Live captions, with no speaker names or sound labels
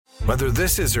Whether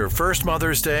this is her first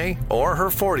Mother's Day or her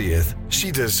 40th, she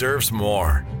deserves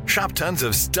more. Shop tons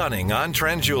of stunning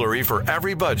on-trend jewelry for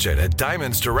every budget at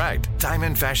Diamonds Direct.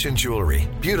 Diamond fashion jewelry,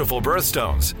 beautiful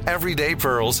birthstones, everyday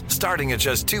pearls starting at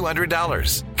just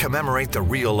 $200. Commemorate the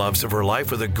real loves of her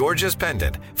life with a gorgeous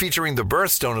pendant featuring the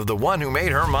birthstone of the one who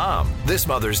made her mom. This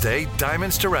Mother's Day,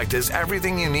 Diamonds Direct is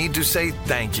everything you need to say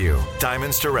thank you.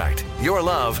 Diamonds Direct. Your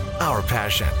love, our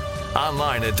passion.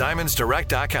 Online at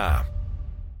diamondsdirect.com.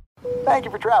 Thank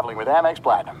you for traveling with Amex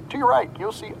Platinum. To your right,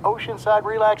 you'll see oceanside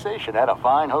relaxation at a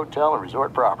fine hotel and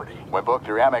resort property. When booked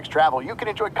through Amex Travel, you can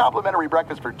enjoy complimentary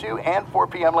breakfast for 2 and 4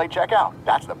 p.m. late checkout.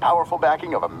 That's the powerful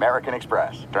backing of American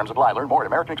Express. Terms apply. Learn more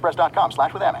at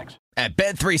americanexpress.com/withAmex. At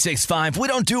Bet365, we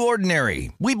don't do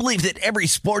ordinary. We believe that every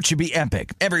sport should be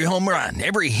epic. Every home run,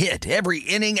 every hit, every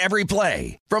inning, every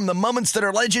play. From the moments that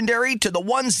are legendary to the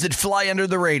ones that fly under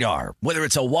the radar. Whether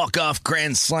it's a walk-off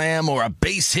grand slam or a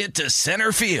base hit to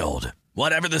center field.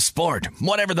 Whatever the sport,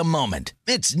 whatever the moment.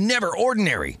 It's never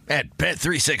ordinary at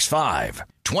Bet365.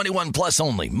 21 plus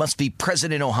only. Must be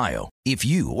present in Ohio. If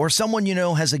you or someone you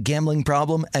know has a gambling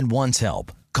problem and wants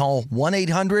help, call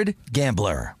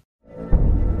 1-800-GAMBLER.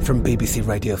 From BBC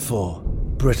Radio 4,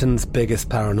 Britain's biggest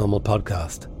paranormal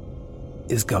podcast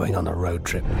is going on a road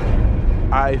trip.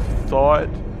 I thought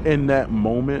in that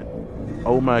moment,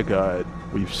 oh my God,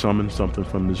 we've summoned something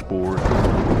from this board.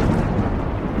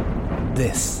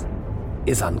 This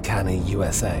is Uncanny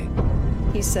USA.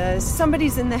 He says,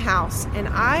 somebody's in the house, and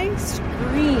I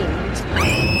screamed.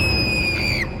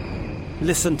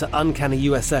 Listen to Uncanny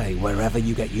USA wherever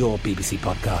you get your BBC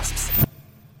podcasts,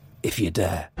 if you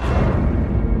dare.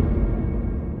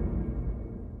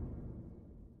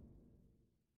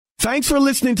 Thanks for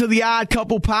listening to the Odd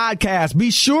Couple podcast. Be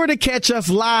sure to catch us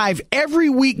live every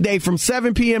weekday from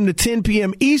 7 p.m. to 10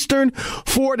 p.m. Eastern,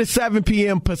 4 to 7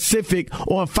 p.m. Pacific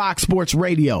on Fox Sports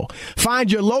Radio.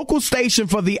 Find your local station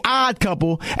for the Odd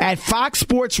Couple at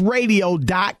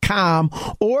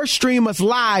foxsportsradio.com or stream us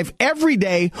live every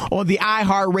day on the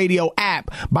iHeartRadio app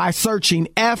by searching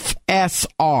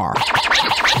FSR. Now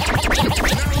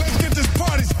let's get this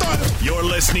party started. You're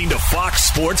listening to Fox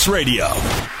Sports Radio.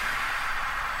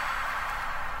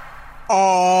 Oh,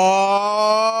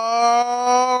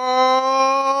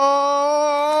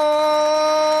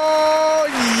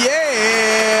 yeah.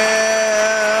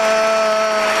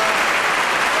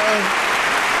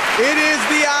 It is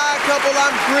the Odd Couple.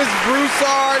 I'm Chris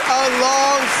Broussard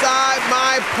alongside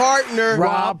my partner,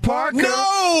 Rob Parker.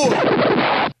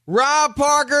 No! Rob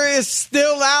Parker is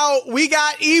still out. We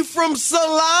got Ephraim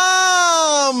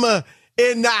Salam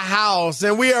in the house,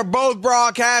 and we are both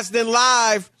broadcasting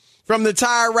live from the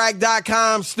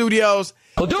TireRack.com studios.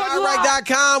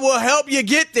 TireRack.com will help you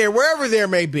get there, wherever there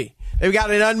may be. They've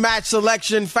got an unmatched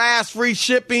selection, fast, free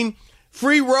shipping,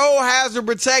 free roll hazard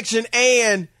protection,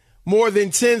 and more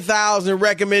than 10,000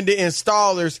 recommended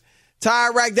installers.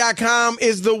 TireRack.com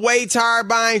is the way tire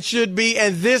buying should be,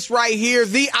 and this right here,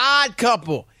 the Odd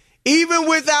Couple, even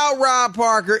without Rob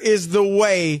Parker, is the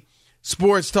way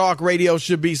sports talk radio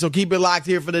should be. So keep it locked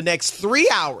here for the next 3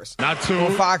 hours. Not too.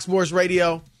 On Fox Sports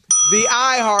Radio, the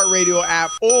iHeartRadio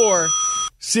app, or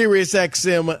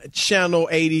SiriusXM Channel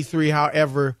 83,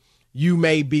 however you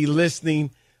may be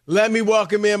listening. Let me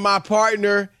welcome in my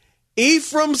partner,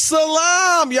 Ephraim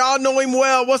Salam. Y'all know him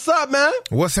well. What's up, man?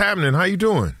 What's happening? How you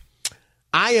doing?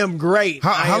 I am great.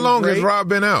 How long has Rob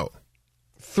been out?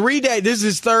 3 days. This is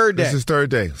his third day. This is third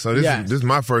day. So this is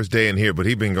my first day in here, but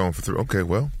he's been gone for 3. Okay,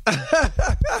 well.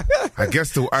 I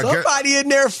guess somebody in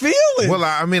there feeling. Well,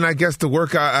 I guess the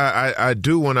work I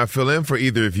do when I fill in for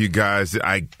either of you guys,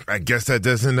 I guess that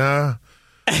doesn't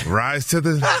rise to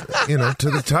the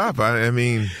to the top. I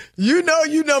mean, you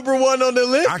number one on the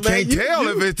list. I can't tell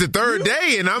if it's the third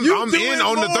day and I'm in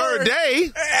on the third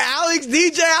day.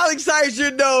 DJ Alex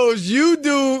Teicher knows you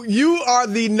do. You are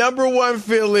the number one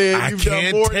fill-in. You've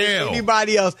done more than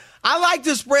anybody else. I like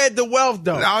to spread the wealth,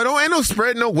 though. No, ain't no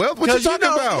spreading no wealth. What you talking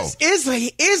about?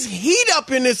 It's heat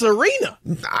up in this arena.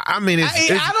 I mean,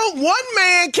 one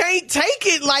man can't take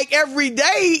it like every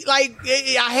day. Like,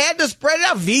 I had to spread it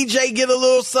out. VJ get a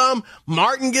little something.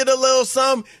 Martin get a little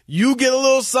something. You get a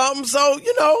little something. So,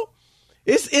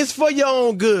 it's for your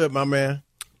own good, my man.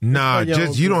 Nah,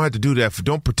 you don't have to do that.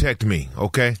 Don't protect me,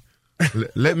 okay?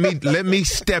 Let me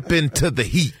step into the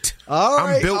heat. All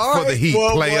right, I'm built for the heat,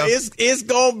 player. Well, it's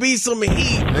going to be some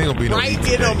heat ain't gonna be no right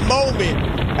heat in a moment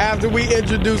after we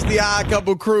introduce the Odd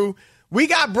Couple crew. We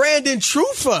got Brandon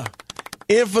Trufa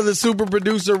in for the super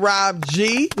producer Rob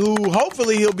G, who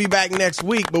hopefully he'll be back next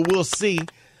week, but we'll see.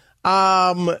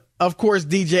 Of course,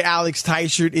 DJ Alex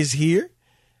Teichert is here,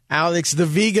 Alex the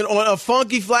Vegan on a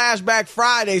Funky Flashback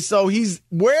Friday. So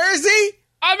where is he?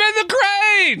 I'm in the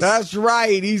crates. That's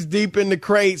right. He's deep in the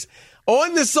crates.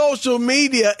 On the social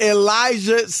media,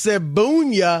 Elijah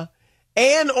Sebunya,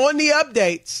 and on the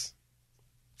updates,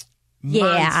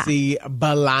 Monty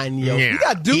Bolaños. Yeah. We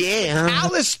got Deuce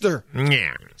McAllister,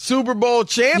 Super Bowl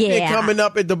champion, coming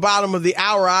up at the bottom of the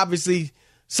hour. Obviously,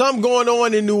 something going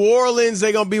on in New Orleans.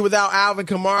 They're going to be without Alvin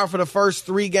Kamara for the first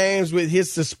 3 games with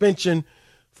his suspension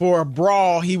for a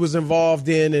brawl he was involved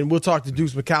in, and we'll talk to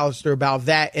Deuce McAllister about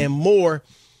that and more.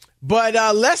 But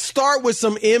let's start with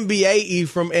some NBA,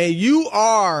 Ephraim, and you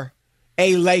are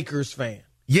a Lakers fan.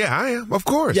 Yeah, I am, of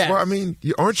course. Yes. Well, I mean,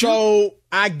 aren't you? So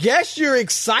I guess you're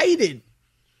excited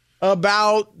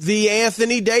about the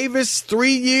Anthony Davis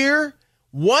 3-year,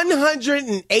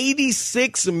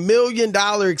 $186 million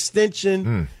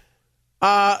extension.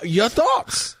 Your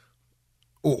thoughts?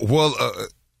 Well,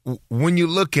 when you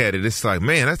look at it, it's like,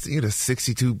 man, that's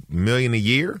 $62 million a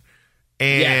year,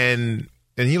 and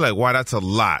you're like, wow, that's a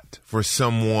lot for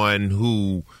someone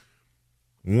who,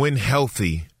 when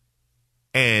healthy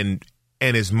and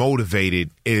is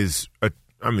motivated, is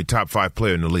top 5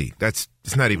 player in the league. It's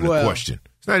not even a question.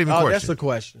 It's not even a question. That's a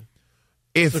question.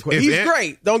 If he's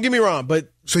great, don't get me wrong, but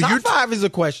top 5 is a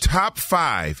question. Top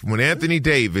 5 when Anthony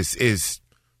Davis is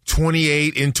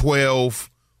 28 and 12.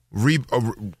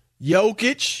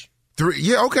 Jokic. 3.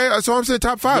 Yeah, okay. So I'm saying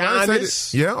top 5.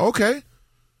 Giannis. Yeah, okay.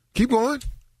 Keep going.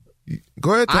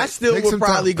 Go ahead. I still would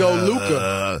probably go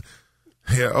Luka.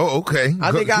 Yeah. Oh, okay.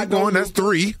 I think I'd go. That's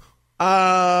 3.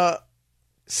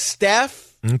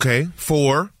 Steph. Okay.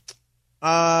 4.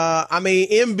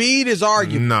 Embiid is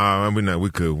arguable. No,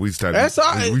 we could. We started. That's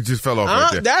arguable. We just fell off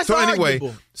right there. That's so arguable.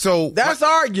 Anyway, that's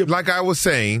arguable. Like I was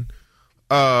saying,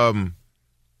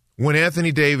 when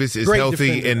Anthony Davis is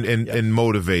healthy and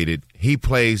motivated, he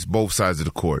plays both sides of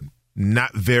the court.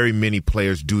 Not very many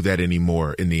players do that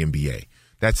anymore in the NBA.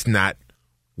 That's not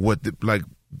like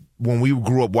when we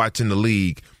grew up watching the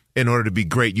league. In order to be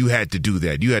great, you had to do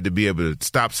that. You had to be able to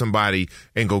stop somebody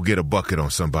and go get a bucket on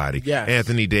somebody. Yes.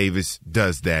 Anthony Davis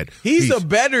does that. He's a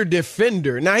better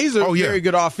defender. Now, he's a very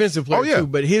good offensive player, too,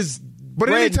 but But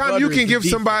anytime you can give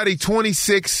somebody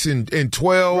 26 and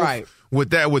 12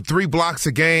 with 3 blocks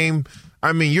a game,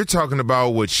 I mean, you're talking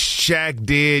about what Shaq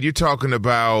did. You're talking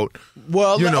about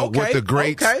what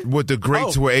the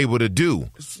greats were able to do.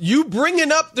 You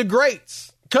bringing up the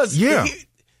greats.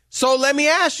 So let me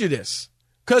ask you this.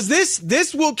 Because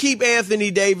this will keep Anthony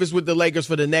Davis with the Lakers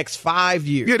for the next 5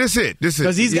 years. Yeah, that's it.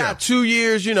 Because he's got 2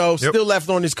 years, still left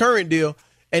on his current deal,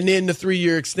 and then the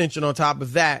 3-year extension on top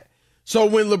of that. So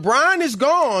when LeBron is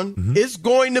gone, it's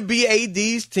going to be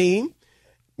AD's team,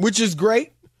 which is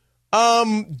great.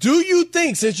 Do you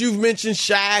think, since you've mentioned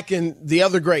Shaq and the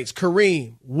other greats,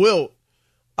 Kareem, Wilt,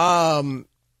 those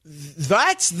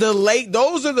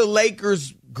are the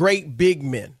Lakers' great big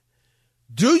men.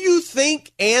 Do you think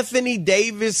Anthony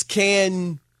Davis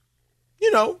can,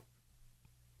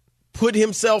 put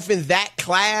himself in that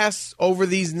class over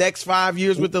these next 5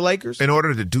 years with the Lakers? In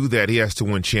order to do that, he has to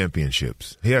win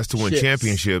championships. He has to win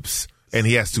championships, and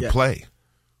he has to play,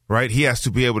 right? He has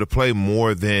to be able to play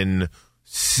more than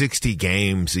 60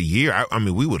 games a year. I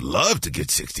mean, we would love to get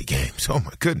 60 games. Oh,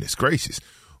 my goodness gracious.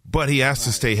 But he has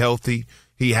to stay healthy.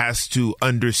 He has to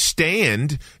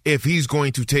understand if he's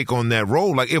going to take on that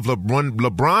role. Like if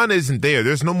LeBron isn't there,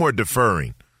 there's no more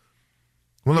deferring.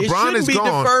 When LeBron is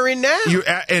gone, deferring now.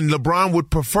 And LeBron would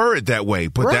prefer it that way,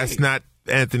 but that's not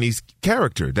Anthony's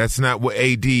character. That's not what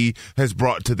AD has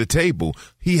brought to the table.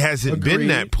 He hasn't been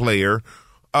that player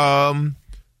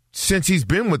since he's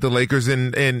been with the Lakers,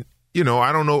 and I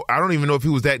don't know. I don't even know if he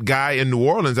was that guy in New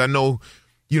Orleans. I know.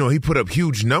 He put up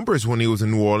huge numbers when he was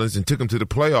in New Orleans and took them to the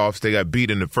playoffs. They got beat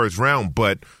in the first round.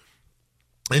 But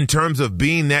in terms of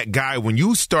being that guy, when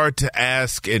you start to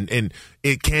ask, can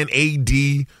AD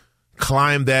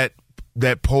climb that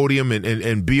podium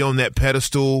and be on that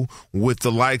pedestal with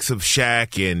the likes of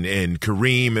Shaq and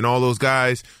Kareem and all those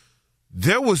guys,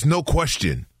 there was no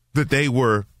question that they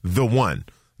were the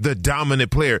the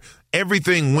dominant player.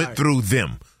 Everything went through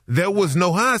them. There was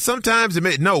sometimes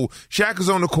Shaq is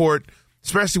on the court,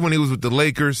 especially when he was with the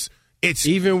Lakers.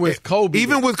 Even with Kobe,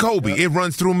 it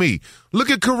runs through me. Look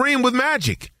at Kareem with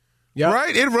Magic,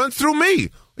 right? It runs through me.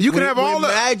 You can have all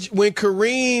the when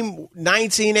Kareem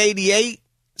 1988.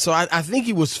 So I think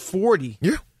he was 40.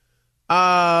 Yeah.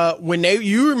 When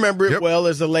you remember it well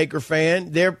as a Laker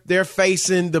fan, they're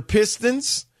facing the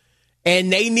Pistons,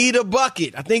 and they need a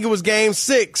bucket. I think it was Game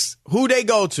 6. Who they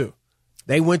go to?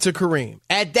 They went to Kareem.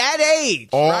 At that age,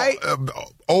 right?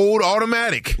 Old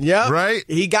automatic. Yeah. Right?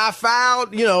 He got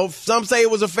fouled. You know, some say it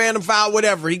was a phantom foul,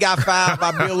 whatever. He got fouled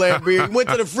by Bill Laimbeer. He went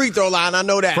to the free throw line. I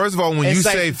know that. First of all, when you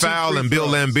say foul and Bill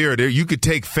Laimbeer, there, you could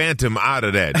take phantom out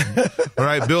of that. All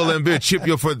right? Bill Laimbeer chip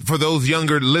your, for those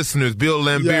younger listeners, Bill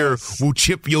Laimbeer will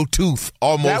chip your tooth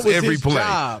almost every play.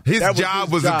 Job. His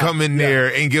job was to come in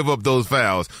there and give up those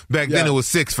fouls. Back then it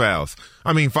was 5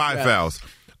 fouls.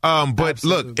 But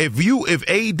absolutely. Look, if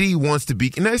AD wants to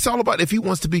be, and it's all about if he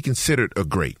wants to be considered a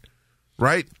great,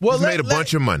 right? Well, he's made a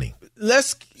bunch of money.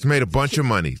 He's made a bunch of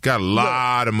money. He's got a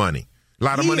lot of money. A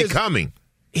lot of money coming.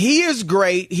 He is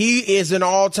great. He is an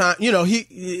all-time,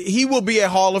 he will be a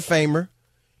Hall of Famer.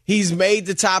 He's made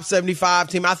the top 75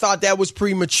 team. I thought that was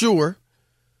premature.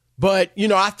 But,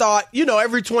 I thought,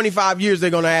 every 25 years they're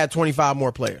going to add 25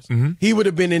 more players. Mm-hmm. He would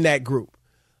have been in that group.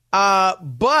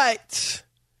 But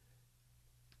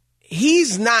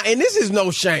he's not, and this is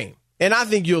no shame, and I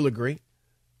think you'll agree,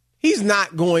 he's not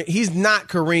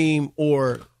Kareem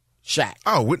or Shaq.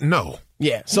 Oh, no.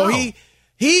 Yeah, so no.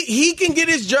 he can get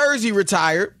his jersey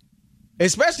retired,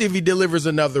 especially if he delivers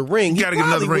another ring. He probably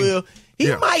another ring. Will.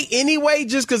 He might anyway,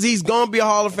 just because he's going to be a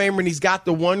Hall of Famer and he's got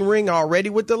the one ring already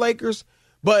with the Lakers.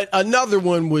 But another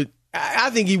one I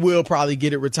think he will probably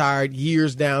get it retired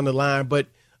years down the line, but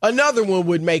another one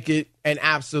would make it an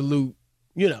absolute,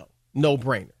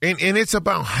 no-brainer. And it's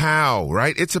about how,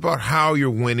 right? It's about how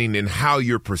you're winning and how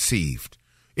you're perceived.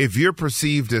 If you're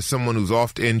perceived as someone who's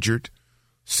oft injured,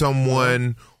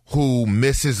 someone who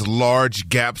misses large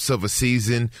gaps of a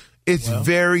season, it's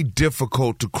very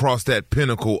difficult to cross that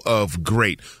pinnacle of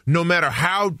great, no matter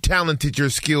how talented your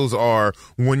skills are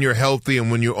when you're healthy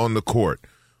and when you're on the court.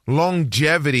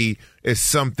 Longevity is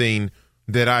something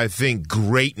that I think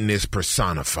greatness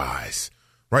personifies.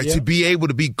 Right, to be able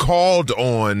to be called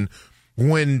on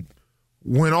when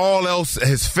all else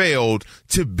has failed,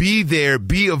 to be there,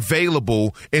 be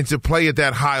available, and to play at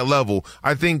that high level.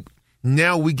 I think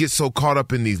now we get so caught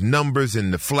up in these numbers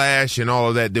and the flash and all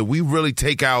of that we really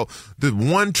take out the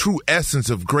one true essence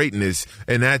of greatness,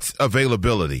 and that's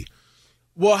availability.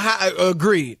 Well,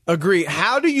 agreed.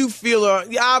 How do you feel?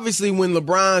 Obviously, when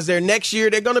LeBron's there next year,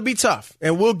 they're going to be tough,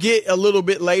 and we'll get a little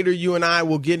bit later. You and I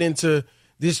will get into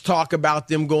this talk about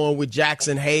them going with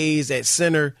Jackson Hayes at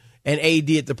center and AD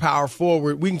at the power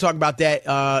forward. We can talk about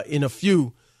that in a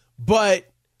few. But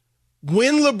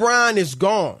when LeBron is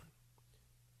gone,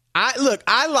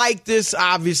 I like this,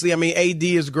 obviously. I mean, AD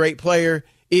is a great player.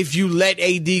 If you let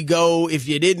AD go, if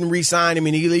you didn't re-sign him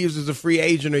and he leaves as a free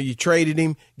agent or you traded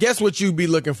him, guess what you'd be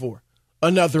looking for?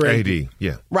 Another AD.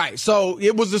 Yeah. Right. So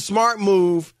it was a smart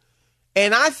move.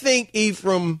 And I think,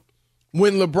 Ephraim,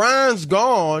 when LeBron's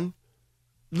gone,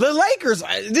 the Lakers,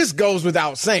 this goes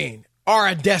without saying, are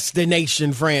a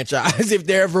destination franchise if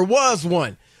there ever was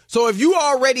one. So if you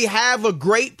already have a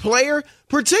great player,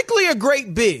 particularly a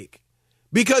great big,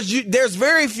 because there's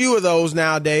very few of those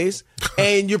nowadays,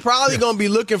 and you're probably going to be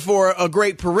looking for a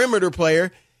great perimeter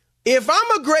player. If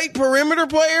I'm a great perimeter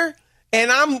player and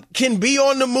I can be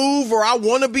on the move, or I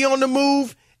want to be on the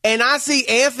move, and I see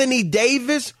Anthony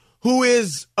Davis, who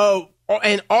is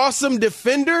an awesome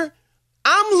defender,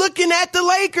 I'm looking at the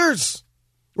Lakers,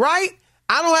 right?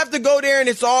 I don't have to go there and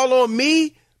it's all on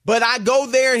me, but I go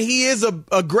there and he is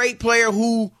a great player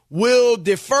who will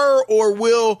defer or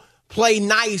will play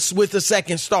nice with a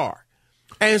second star.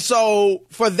 And so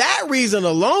for that reason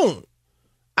alone,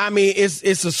 I mean, it's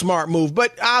a smart move.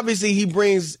 But obviously he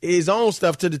brings his own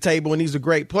stuff to the table and he's a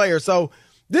great player. So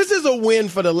this is a win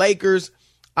for the Lakers.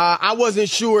 I wasn't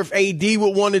sure if AD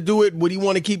would want to do it. Would he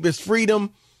want to keep his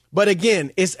freedom? But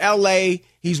again, it's L.A.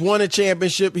 He's won a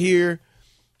championship here.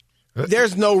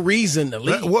 There's no reason to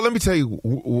leave. Well, let me tell you,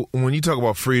 when you talk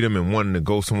about freedom and wanting to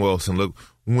go somewhere else and look,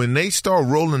 when they start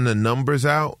rolling the numbers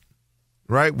out,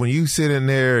 right? When you sit in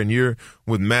there and you're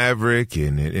with Maverick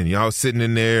and y'all sitting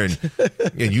in there and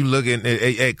you looking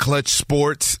at Clutch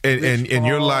Sports and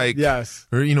you're like, yes,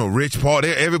 Rich Paul,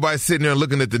 everybody's sitting there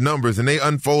looking at the numbers and they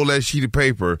unfold that sheet of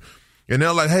paper. And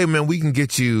they're like, hey, man, we can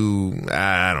get you,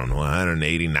 I don't know,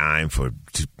 189 for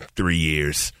 3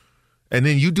 years. And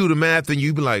then you do the math and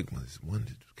you be like, well, it's 1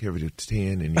 carry to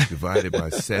 10 and you divide it by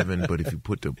 7. But if you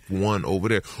put the 1 over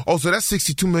there. Oh, so that's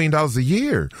 $62 million a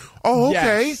year. Oh,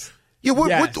 okay. Yes. Yeah,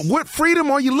 what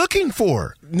freedom are you looking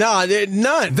for? No,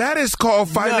 none. That is called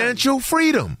financial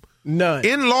freedom. None.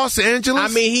 In Los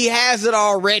Angeles? I mean, he has it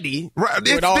already. Right,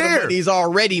 it's with all there. The money he's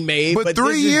already made. But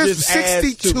 3 years,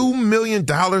 $62 million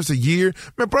a year?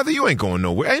 Man, brother, you ain't going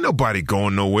nowhere. Ain't nobody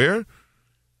going nowhere.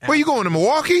 Where you going, to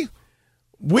Milwaukee?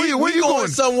 Where you going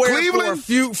somewhere Cleveland?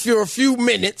 for a few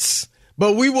minutes.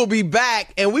 But we will be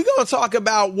back, and we're going to talk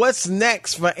about what's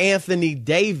next for Anthony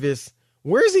Davis.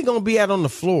 Where's he going to be at on the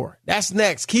floor? That's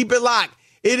next. Keep it locked.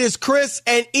 It is Chris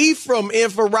and Ephraim in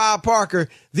for Rob Parker,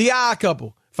 the odd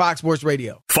couple, Fox Sports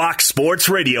Radio. Fox Sports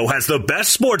Radio has the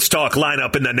best sports talk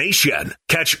lineup in the nation.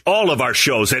 Catch all of our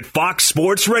shows at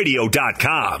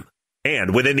foxsportsradio.com.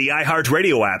 And within the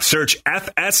iHeartRadio app, search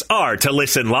FSR to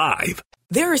listen live.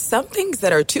 There are some things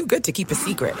that are too good to keep a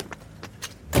secret.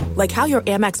 Like how your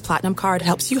Amex Platinum card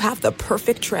helps you have the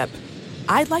perfect trip.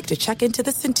 I'd like to check into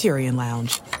the Centurion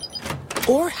Lounge.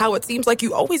 Or how it seems like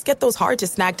you always get those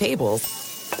hard-to-snag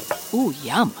tables. Ooh,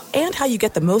 yum. And how you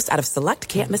get the most out of select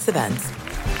can't-miss events.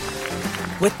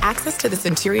 With access to the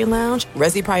Centurion Lounge,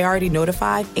 Resi Priority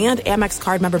Notified, and Amex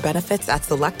card member benefits at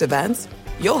select events,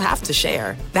 you'll have to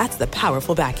share. That's the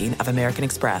powerful backing of American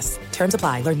Express. Terms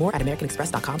apply. Learn more at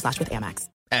americanexpress.com/withAmex.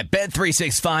 At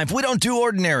Bet365, we don't do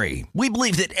ordinary. We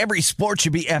believe that every sport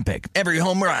should be epic. Every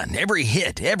home run, every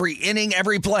hit, every inning,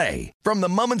 every play. From the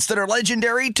moments that are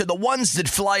legendary to the ones that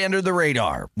fly under the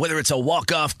radar. Whether it's a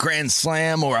walk-off grand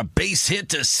slam or a base hit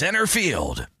to center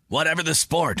field. Whatever the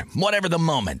sport, whatever the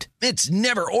moment. It's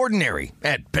never ordinary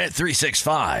at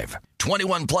Bet365.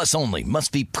 21 plus only.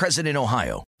 Must be present in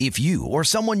Ohio. If you or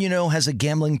someone you know has a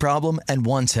gambling problem and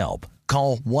wants help,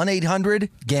 call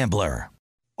 1-800-GAMBLER.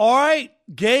 All right,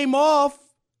 game off.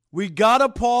 We got to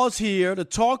pause here to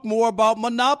talk more about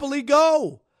Monopoly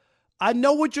Go. I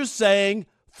know what you're saying.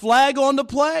 Flag on the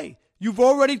play. You've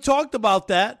already talked about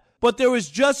that, but there is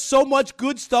just so much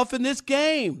good stuff in this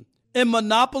game. In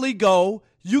Monopoly Go,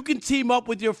 you can team up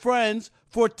with your friends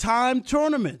for timed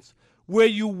tournaments where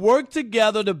you work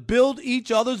together to build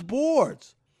each other's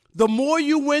boards. The more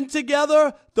you win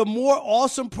together, the more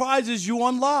awesome prizes you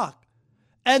unlock.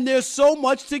 And there's so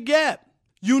much to get.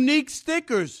 Unique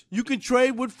stickers you can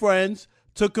trade with friends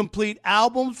to complete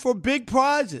albums for big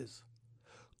prizes.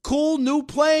 Cool new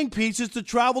playing pieces to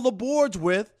travel the boards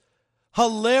with.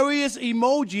 Hilarious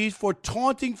emojis for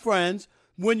taunting friends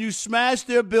when you smash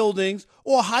their buildings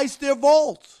or heist their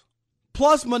vaults.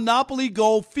 Plus, Monopoly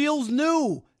Go feels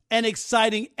new and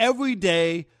exciting every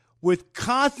day with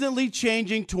constantly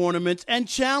changing tournaments and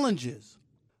challenges.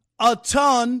 A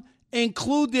ton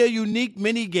include their unique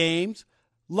mini games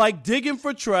like digging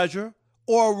for treasure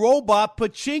or a robot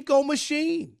pachinko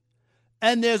machine.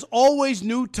 And there's always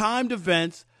new timed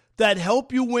events that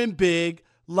help you win big,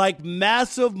 like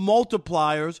massive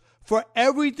multipliers for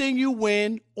everything you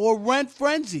win or rent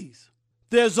frenzies.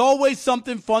 There's always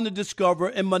something fun to discover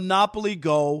in Monopoly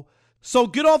Go, so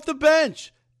get off the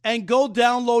bench and go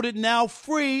download it now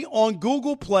free on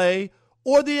Google Play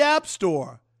or the App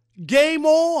Store. Game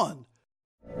on!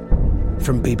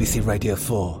 From BBC Radio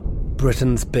 4,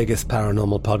 Britain's biggest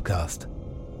paranormal podcast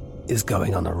is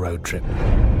going on a road trip.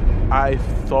 I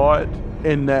thought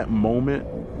in that moment,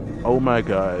 oh my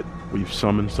God, we've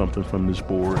summoned something from this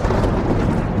board.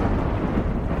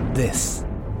 This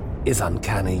is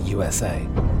Uncanny USA.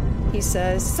 He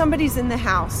says, somebody's in the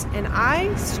house, and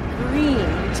I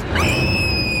screamed.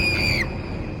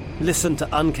 Listen to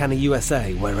Uncanny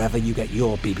USA wherever you get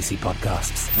your BBC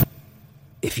podcasts,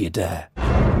 if you dare.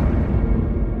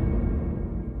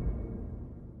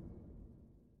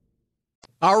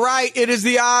 All right, it is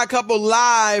the Odd Couple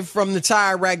live from the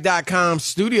TireRack.com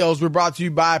studios. We're brought to you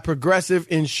by Progressive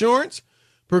Insurance.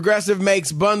 Progressive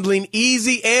makes bundling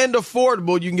easy and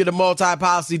affordable. You can get a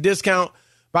multi-policy discount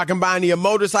by combining a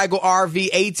motorcycle,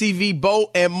 RV, ATV, boat,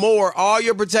 and more. All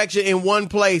your protection in one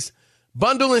place.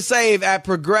 Bundle and save at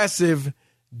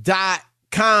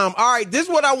Progressive.com. All right, this is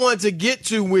what I wanted to get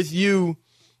to with you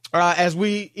as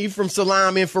we eat from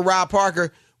Salam in for Rob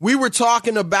Parker. We were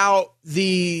talking about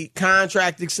the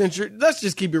contract extension. Let's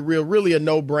just keep it real. Really a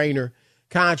no-brainer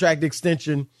contract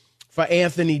extension for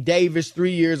Anthony Davis.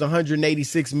 3 years,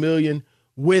 $186 million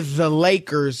with the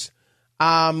Lakers,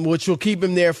 which will keep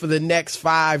him there for the next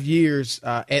 5 years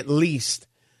at least.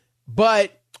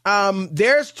 But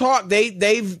there's talk.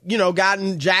 They've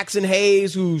gotten Jackson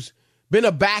Hayes, who's been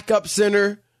a backup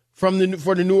center for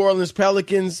the New Orleans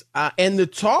Pelicans, and the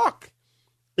talk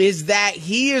is that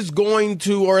he is going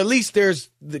to, or at least there's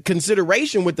the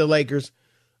consideration with the Lakers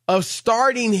of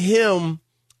starting him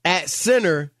at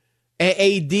center and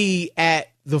AD at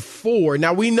the 4.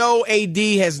 Now, we know AD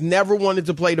has never wanted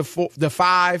to play the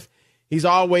 5. He's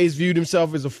always viewed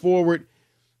himself as a forward.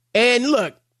 And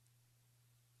look,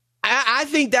 I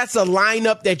think that's a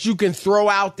lineup that you can throw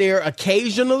out there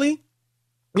occasionally,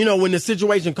 when the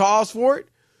situation calls for it.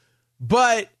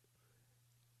 But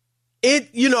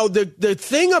the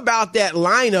thing about that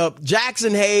lineup,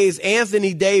 Jackson Hayes,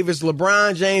 Anthony Davis,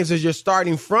 LeBron James as your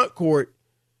starting front court,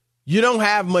 you don't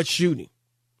have much shooting.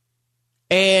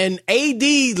 And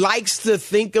AD likes to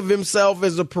think of himself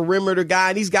as a perimeter guy,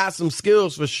 and he's got some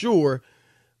skills for sure,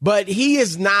 but he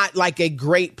is not like a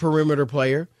great perimeter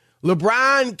player.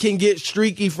 LeBron can get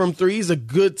streaky from three. He's a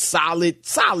good, solid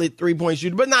three-point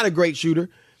shooter, but not a great shooter.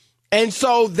 And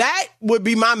so that would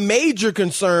be my major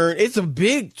concern. It's a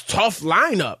big, tough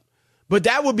lineup, but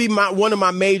that would be one of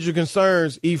my major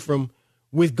concerns, Ephraim,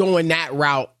 with going that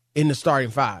route in the starting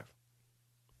five.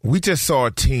 We just saw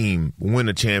a team win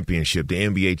a championship, the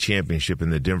NBA championship in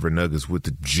the Denver Nuggets with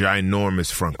the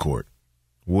ginormous front court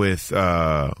with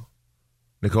Nikola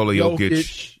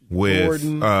Jokic,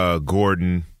 with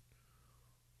Gordon.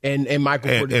 And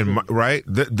Michael Porter Jr. Right?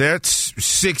 That's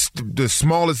the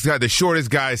smallest guy, the shortest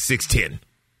guy is 6'10".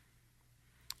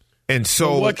 And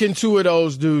so what can two of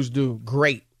those dudes do?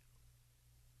 Great.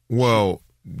 Well,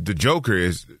 the Joker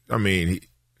is,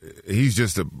 he's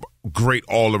just a great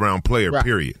all-around player, right.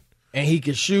 Period. And he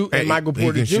can shoot, and Michael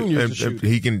Porter Jr. can shoot.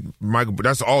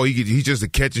 That's all he can. He's just a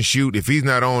catch and shoot. If he's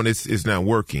not on, it's not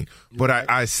working. But right.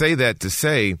 I say that to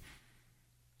say,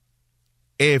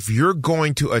 if you're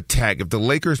going to attack, if the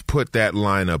Lakers put that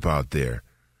lineup out there,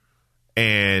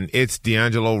 and it's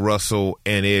D'Angelo Russell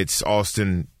and it's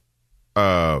Austin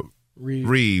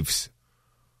Reeves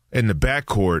in the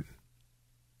backcourt,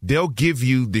 they'll give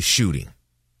you the shooting.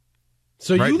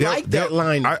 So right? You like that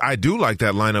lineup? I do like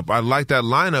that lineup. I like that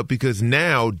lineup because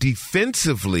now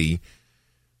defensively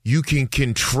you can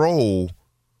control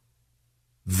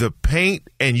the paint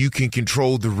and you can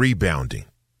control the rebounding.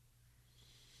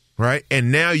 Right?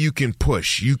 And now you can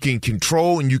push. You can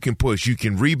control and you can push. You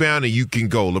can rebound and you can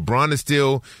go. LeBron is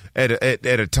still at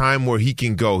a time where he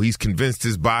can go. He's convinced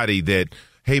his body that,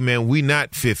 hey, man, we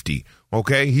not 50.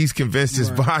 Okay, he's convinced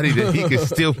his body that he can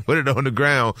still put it on the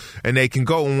ground and they can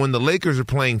go. And when the Lakers are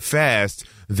playing fast,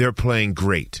 they're playing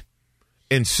great.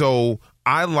 And so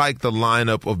I like the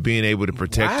lineup of being able to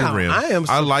protect the rim. I am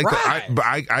surprised. I like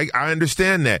that. I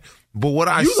understand that. But what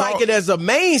you like it as a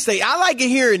mainstay. I like it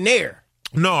here and there.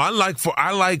 No, I like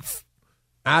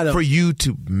for you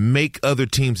to make other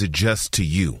teams adjust to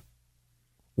you.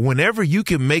 Whenever you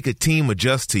can make a team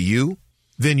adjust to you,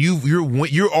 then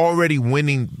you're already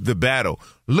winning the battle.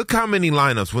 Look how many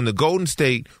lineups when the Golden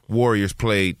State Warriors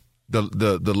played the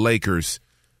Lakers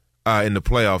in the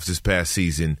playoffs this past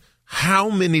season. How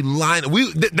many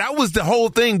lineups? That was the whole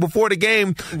thing before the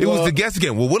game. It was the guess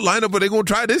game. Well, what lineup are they going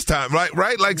to try this time?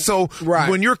 Right. Like so. Right.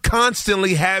 When you're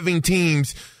constantly having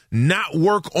teams not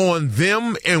work on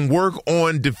them and work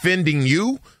on defending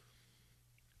you,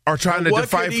 or trying to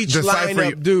decipher. What could each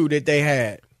lineup do that they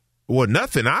had? Well,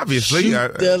 nothing, obviously.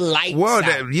 Shoot the lights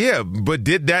out. But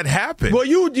did that happen? Well,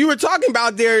 you were talking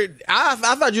about I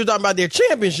thought you were talking about their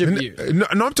championship year. No,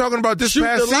 I'm talking about this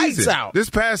past season. Shoot the lights out. This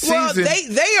past season.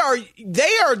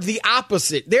 They are the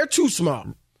opposite. They're too small.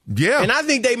 Yeah. And I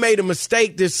think they made a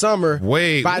mistake this summer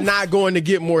by not going to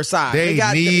get more size. They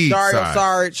got Dario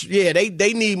Saric. Yeah,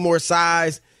 they need more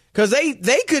size. Because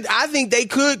I think they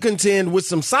could contend with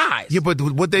some size. Yeah, but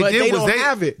what they did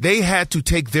was they had to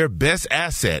take their best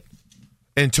asset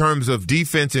in terms of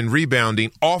defense and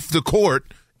rebounding off the court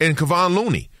in Kevon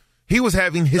Looney. He was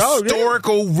having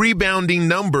historical rebounding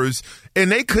numbers, and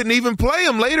they couldn't even play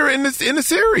him later in the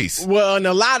series. Well, and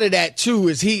a lot of that, too,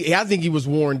 is I think he was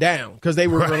worn down because they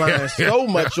were relying so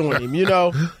much on him,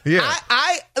 Yeah.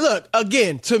 I look,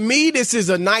 again, to me, this is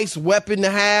a nice weapon to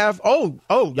have. Oh,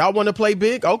 y'all want to play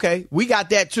big? Okay, we got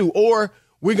that, too. Or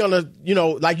we're going to,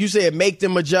 like you said, make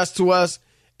them adjust to us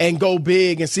and go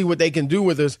big and see what they can do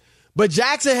with us. But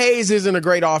Jackson Hayes isn't a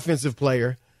great offensive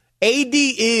player. AD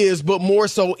is, but more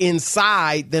so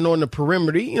inside than on the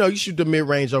perimeter. You shoot the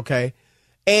mid-range, okay.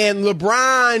 And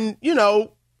LeBron,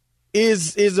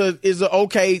 is an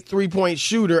okay three-point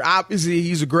shooter. Obviously,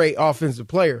 he's a great offensive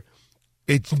player.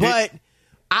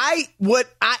 I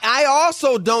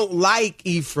also don't like,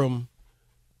 Ephraim,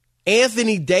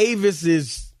 Anthony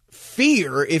Davis's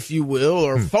fear, if you will,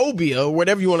 or phobia, or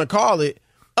whatever you want to call it,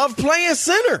 of playing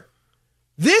center.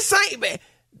 This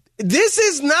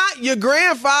is not your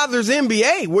grandfather's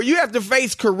NBA where you have to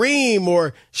face Kareem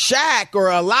or Shaq or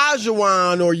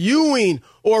Olajuwon or Ewing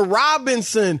or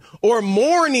Robinson or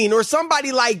Mourning or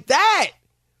somebody like that.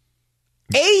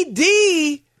 AD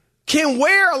can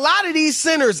wear a lot of these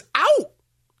centers out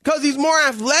because he's more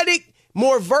athletic,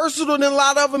 more versatile than a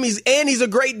lot of them. He's a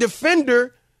great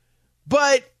defender,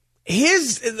 but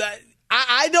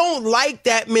I don't like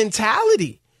that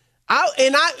mentality.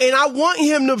 I want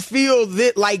him to feel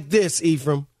like this,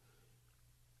 Ephraim.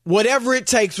 Whatever it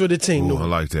takes for the team to win. I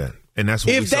like that. And that's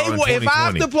what we saw in 2020. If I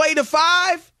have to play the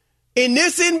 5 in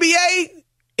this NBA,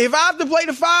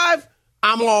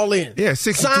 I'm all in. Yeah,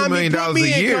 $62 million a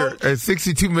year. At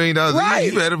 $62 million a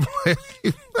year, you better play.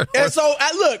 And so,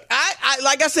 look, I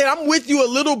like I said, I'm with you a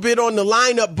little bit on the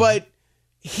lineup, but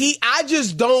I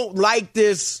just don't like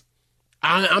this.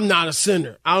 I'm not a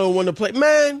center. I don't want to play.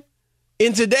 Man,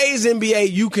 in today's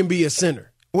NBA, you can be a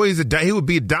center. Well, he would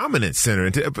be a dominant center.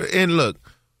 And look,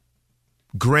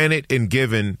 granted and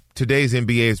given, today's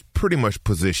NBA is pretty much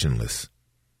positionless.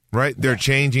 Right? They're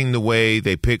changing the way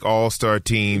they pick all-star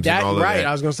teams and all of that. Right.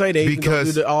 I was going to say they even go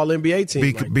do the all-NBA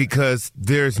team. Because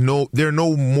there are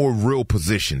no more real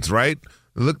positions, right?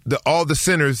 Look, all the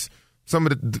centers,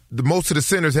 most of the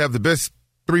centers have the best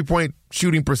three-point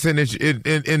shooting percentage in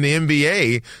the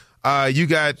NBA. You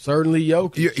got certainly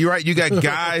Jokic. You're right. You got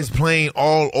guys playing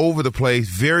all over the place.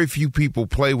 Very few people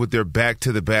play with their back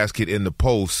to the basket in the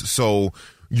post. So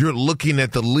you're looking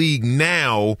at the league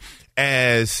now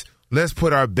as let's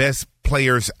put our best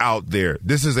players out there.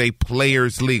 This is a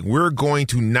players' league. We're going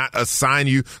to not assign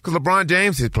you, because LeBron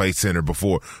James has played center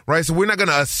before, right? So we're not going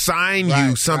to assign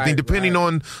you something depending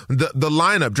on the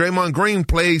lineup. Draymond Green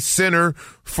plays center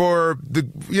for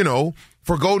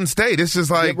for Golden State. It's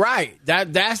just like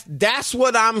That's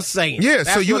what I'm saying. Yeah,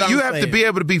 so you have to be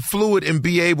able to be fluid and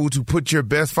be able to put your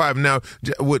best five. Now,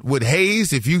 with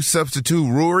Hayes, if you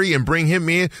substitute Rory and bring him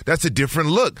in, that's a different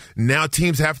look. Now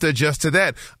teams have to adjust to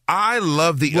that. I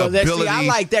love the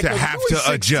ability to have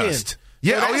to adjust.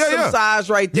 Yeah, so that's some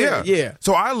size right there. Yeah.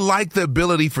 So I like the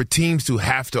ability for teams to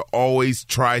have to always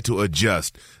try to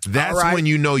adjust. That's when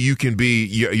you know you can be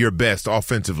your best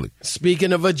offensively.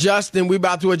 Speaking of adjusting, we're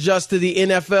about to adjust to the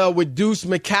NFL with Deuce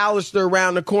McAllister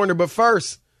around the corner. But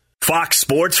first, Fox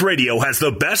Sports Radio has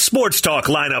the best sports talk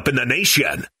lineup in the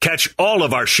nation. Catch all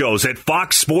of our shows at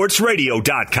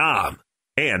foxsportsradio.com.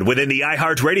 And within the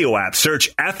iHeartRadio app,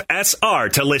 search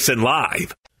FSR to listen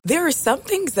live. There are some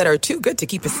things that are too good to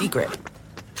keep a secret.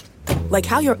 Like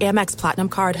how your Amex Platinum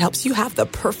card helps you have the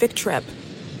perfect trip.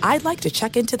 I'd like to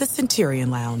check into the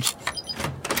Centurion Lounge.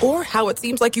 Or how it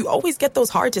seems like you always get those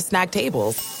hard-to-snag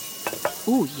tables.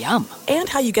 Ooh, yum. And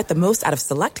how you get the most out of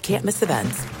select can't-miss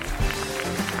events.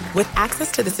 With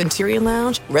access to the Centurion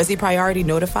Lounge, Resi Priority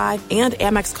Notified, and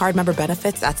Amex card member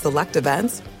benefits at select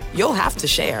events, you'll have to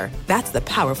share. That's the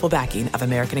powerful backing of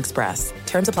American Express.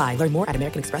 Terms apply. Learn more at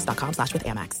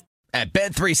americanexpress.com/withAmex. At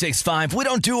Bet365, we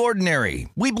don't do ordinary.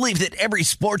 We believe that every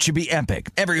sport should be epic.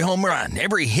 Every home run,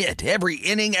 every hit, every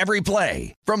inning, every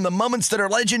play. From the moments that are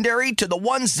legendary to the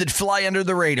ones that fly under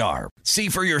the radar. See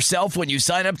for yourself when you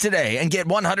sign up today and get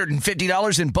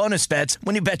 $150 in bonus bets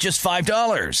when you bet just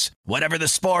 $5. Whatever the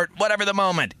sport, whatever the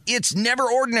moment, it's never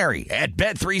ordinary at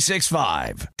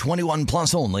Bet365. 21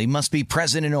 plus only. Must be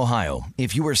present in Ohio.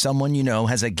 If you or someone you know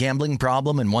has a gambling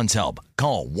problem and wants help,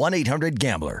 call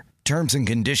 1-800-GAMBLER. Terms and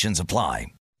conditions apply.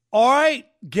 All right,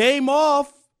 game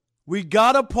off. We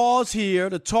got to pause here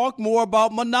to talk more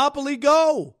about Monopoly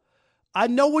Go. I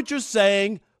know what you're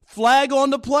saying. Flag on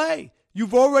the play.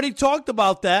 You've already talked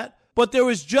about that, but there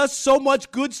is just so much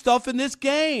good stuff in this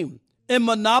game. In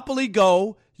Monopoly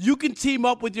Go, you can team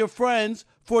up with your friends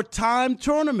for timed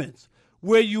tournaments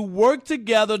where you work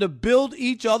together to build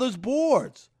each other's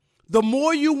boards. The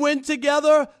more you win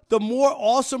together, the more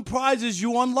awesome prizes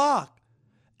you unlock.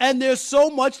 And there's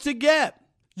so much to get.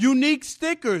 Unique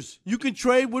stickers you can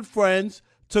trade with friends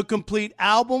to complete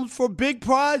albums for big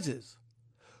prizes.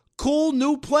 Cool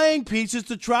new playing pieces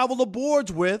to travel the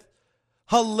boards with.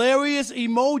 Hilarious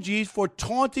emojis for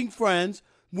taunting friends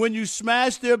when you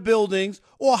smash their buildings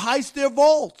or heist their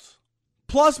vaults.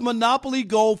 Plus, Monopoly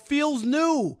Go feels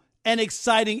new and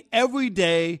exciting every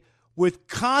day with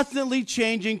constantly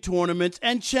changing tournaments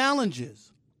and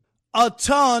challenges. A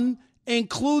ton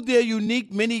include their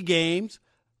unique mini games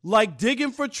like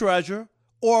digging for treasure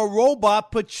or a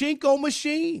robot pachinko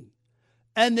machine.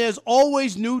 And there's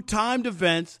always new timed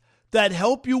events that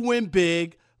help you win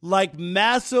big, like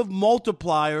massive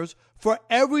multipliers for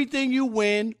everything you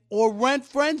win or rent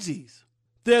frenzies.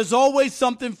 There's always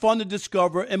something fun to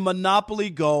discover in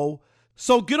Monopoly Go,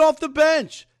 so get off the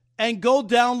bench and go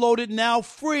download it now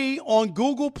free on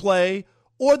Google Play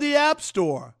or the App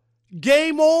Store.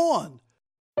 Game on!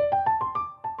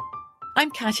 I'm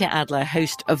Katya Adler,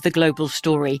 host of The Global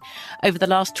Story. Over the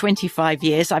last 25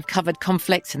 years, I've covered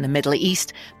conflicts in the Middle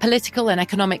East, political and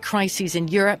economic crises in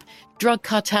Europe, drug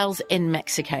cartels in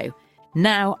Mexico.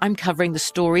 Now I'm covering the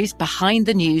stories behind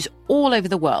the news all over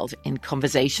the world in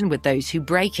conversation with those who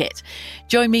break it.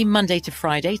 Join me Monday to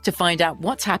Friday to find out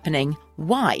what's happening,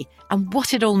 why, and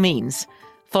what it all means.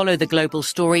 Follow The Global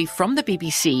Story from the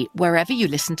BBC wherever you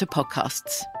listen to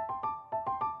podcasts.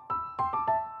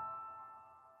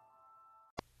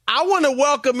 I want to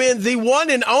welcome in the one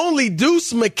and only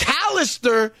Deuce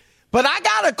McAllister. But I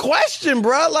got a question,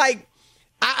 bro. Like,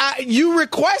 you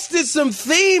requested some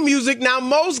theme music. Now,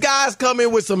 most guys come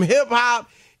in with some hip hop.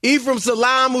 Ephraim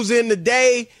Salam, who's in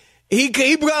today, he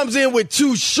comes in with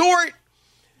Too Short.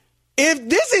 If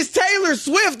this is Taylor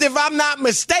Swift, if I'm not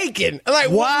mistaken, like,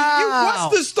 wow.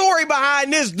 What's the story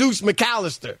behind this, Deuce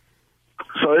McAllister?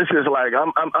 So it's just like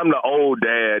I'm the old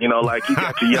dad, you know, like you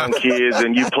got your young kids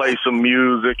and you play some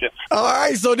music. All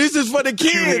right, so this is for the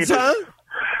kids, huh?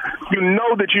 You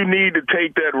know that you need to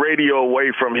take that radio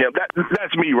away from him.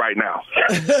 That's me right now.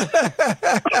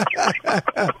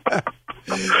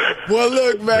 Well,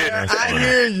 look, man,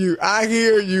 I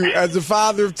hear you. As a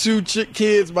father of two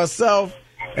kids myself,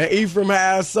 and Ephraim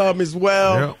has some as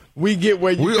well. Yep. We get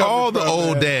where you. We all the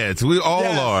old dads. We all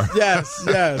are. Yes.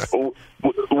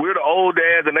 We're the old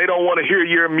dads, and they don't want to hear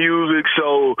your music,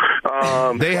 so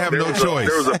they have no choice.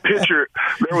 There was a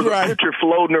picture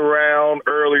floating around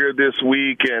earlier this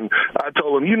week, and I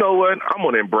told him, you know what, I'm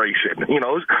going to embrace it. You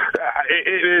know,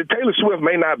 Taylor Swift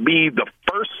may not be the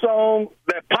first song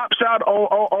that pops out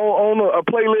on a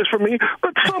playlist for me,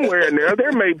 but somewhere in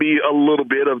there may be a little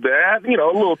bit of that, you know,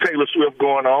 a little Taylor Swift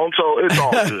going on, so it's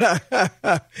all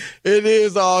good. It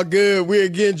is all good. We're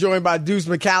again joined by Deuce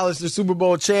McAllister, Super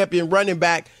Bowl champion running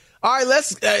back. All right,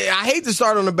 I hate to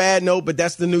start on a bad note, but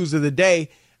that's the news of the day.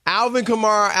 Alvin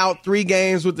Kamara out 3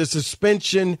 games with the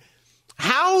suspension.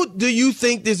 How do you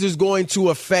think this is going to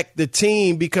affect the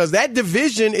team? Because that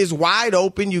division is wide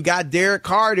open. You got Derek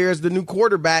Carr there as the new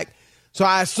quarterback. So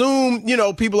I assume, you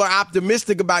know, people are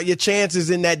optimistic about your chances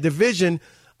in that division.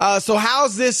 So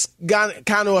how's this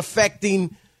kind of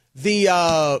affecting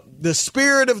the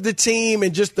spirit of the team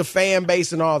and just the fan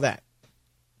base and all that?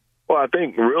 Well, I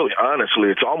think really,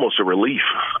 honestly, it's almost a relief.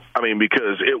 I mean,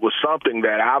 because it was something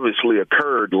that obviously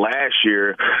occurred last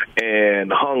year and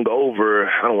hung over,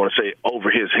 I don't want to say over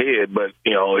his head, but,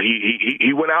 you know,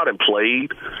 he went out and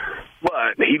played,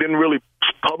 but he didn't really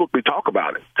publicly talk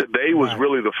about it. Today was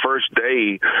really the first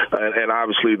day, and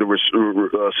obviously the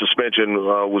suspension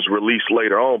was released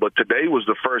later on, but today was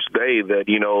the first day that,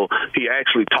 you know, he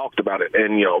actually talked about it.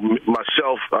 And, you know,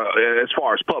 myself, as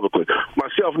far as publicly,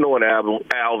 myself knowing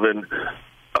Alvin,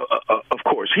 of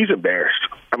course, he's embarrassed.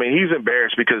 I mean, he's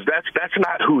embarrassed because that's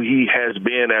not who he has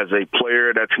been as a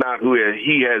player. That's not who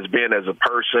he has been as a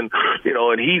person. You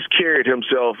know, and he's carried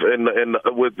himself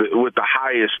with the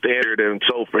highest standard. And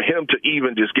so for him to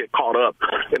even just get caught up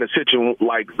in a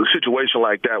situation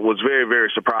like that was very, very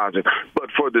surprising.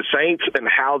 But for the Saints and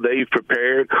how they've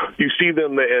prepared, you see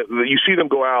them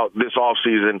go out this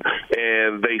offseason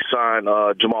and they sign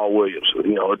Jamal Williams.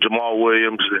 You know, Jamal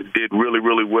Williams did really,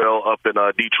 really well up in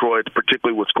Detroit,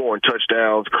 particularly with scoring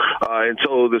touchdowns. And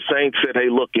so the Saints said, hey,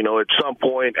 look, you know, at some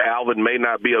point Alvin may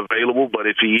not be available, but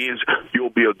if he is,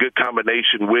 you'll be a good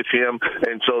combination with him.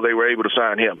 And so they were able to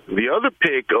sign him. The other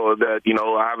pick that, you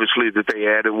know, obviously that they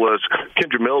added was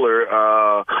Kendra Miller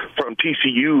from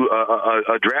TCU,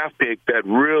 a draft pick that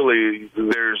really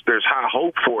there's high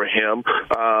hope for him.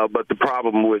 But the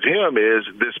problem with him is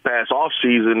this past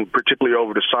offseason, particularly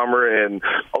over the summer and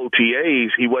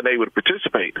OTAs, he wasn't able to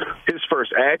participate. His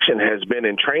first action has been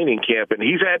in training camp, and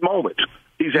he's had moments.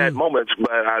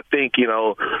 But I think, you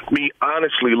know, me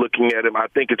honestly looking at him, I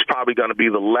think it's probably going to be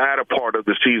the latter part of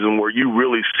the season where you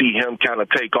really see him kind of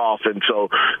take off. And so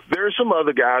there's some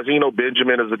other guys, you know,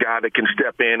 Benjamin is a guy that can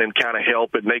step in and kind of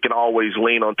help, and they can always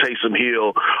lean on Taysom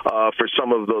Hill for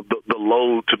some of the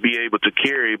load to be able to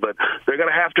carry. But they're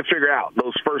going to have to figure out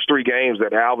those first 3 games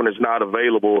that Alvin is not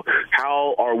available.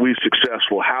 How are we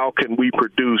successful? How can we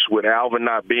produce with Alvin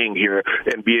not being here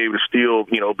and be able to still,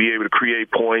 you know, be able to create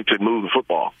points and move the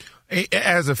football?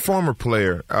 As a former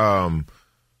player,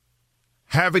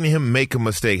 having him make a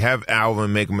mistake, have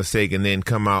Alvin make a mistake, and then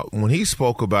come out, when he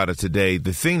spoke about it today,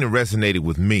 the thing that resonated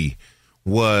with me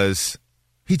was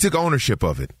he took ownership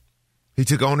of it.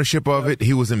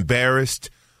 He was embarrassed.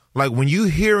 Like when you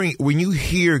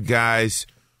hear guys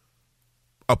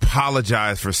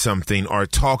apologize for something or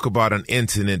talk about an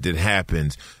incident that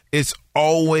happens, it's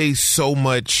always so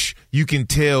much. You can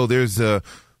tell there's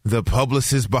the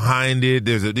publicist behind it.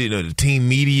 There's the team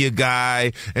media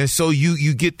guy. And so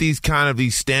you get these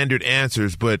standard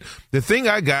answers. But the thing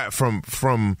I got from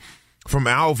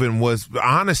Alvin was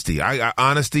honesty.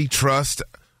 Honesty, trust.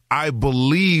 I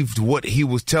believed what he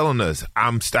was telling us.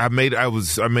 I made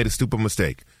a stupid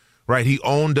mistake. Right? He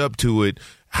owned up to it.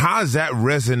 How is that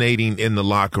resonating in the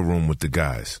locker room with the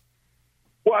guys?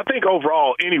 Well, I think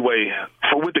overall, anyway,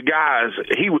 with the guys,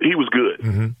 he was good.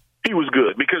 Mm-hmm. he was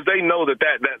good because they know that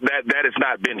has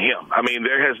not been him. I mean,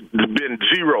 there has been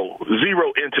zero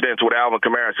incidents with Alvin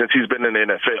Kamara since he's been in the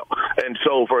NFL. And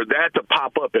so for that to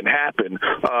pop up and happen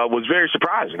was very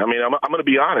surprising. I mean, I'm going to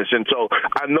be honest. And so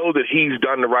I know that he's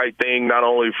done the right thing, not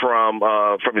only from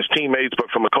his teammates,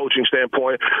 but from a coaching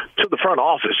standpoint to the front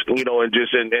office, you know, and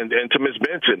just and to Ms.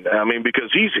 Benson. I mean, because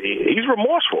he's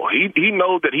remorseful. He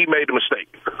knows that he made a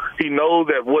mistake. He knows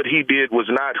that what he did was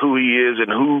not who he is and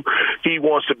who he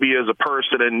wants to be as a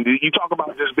person. And you talk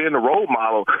about just being the role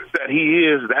model that he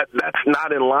is, that's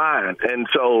not in line. And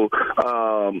so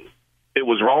it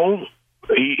was wrong.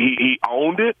 He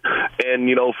owned it. And,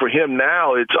 you know, for him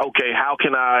now, it's okay, how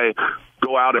can I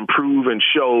go out and prove and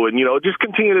show and, you know, just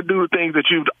continue to do the things that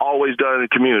you've always done in the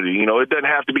community. You know, it doesn't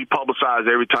have to be publicized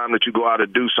every time that you go out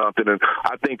and do something. And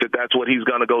I think that that's what he's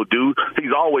going to go do. He's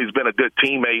always been a good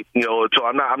teammate, you know, so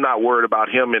I'm not worried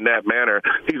about him in that manner.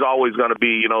 He's always going to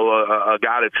be, you know, a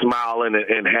guy that's smiling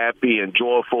and happy and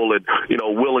joyful and, you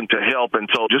know, willing to help. And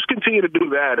so just continue to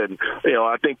do that. And, you know,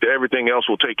 I think that everything else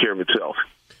will take care of itself.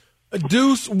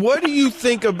 Deuce, what do you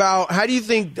think about, how do you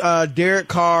think Derek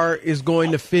Carr is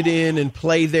going to fit in and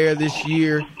play there this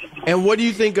year? And what do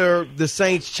you think are the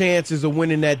Saints' chances of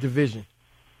winning that division?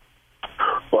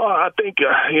 Well, I think,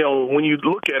 you know, when you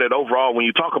look at it overall, when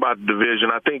you talk about the division,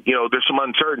 I think, you know, there's some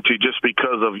uncertainty just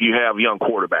because of you have young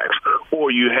quarterbacks or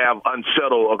you have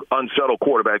unsettled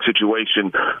quarterback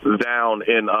situation down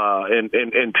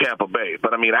in Tampa Bay.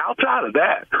 But, I mean, outside of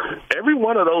that, every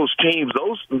one of those teams,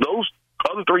 those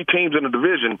other three teams in the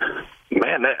division,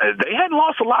 man, they hadn't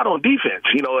lost a lot on defense.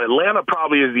 You know, Atlanta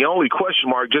probably is the only question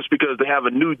mark just because they have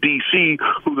a new DC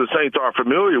who the Saints are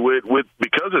familiar with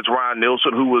because it's Ryan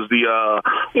Nielsen, who was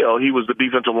he was the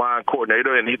defensive line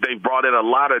coordinator, and they brought in a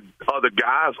lot of other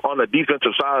guys on the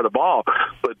defensive side of the ball.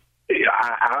 But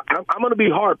I'm going to be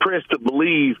hard-pressed to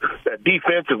believe that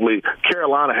defensively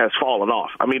Carolina has fallen off.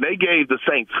 I mean, they gave the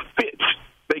Saints fits.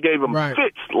 They gave them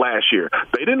fits last year.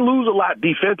 They didn't lose a lot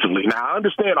defensively. Now, I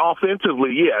understand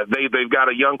offensively, yeah, they've got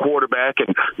a young quarterback,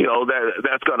 and, you know,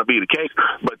 that's going to be the case.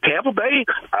 But Tampa Bay,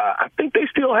 I think they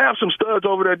still have some studs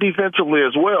over there defensively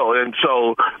as well. And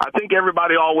so I think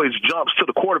everybody always jumps to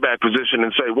the quarterback position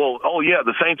and say, well, oh, yeah,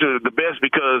 the Saints are the best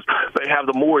because they have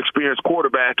the more experienced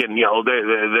quarterback, and, you know,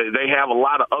 they have a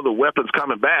lot of other weapons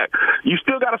coming back. You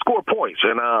still got to score points.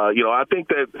 And, you know, I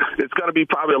think that it's going to be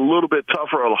probably a little bit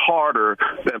tougher or harder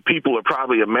than people are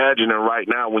probably imagining right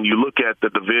now when you look at the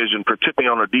division, particularly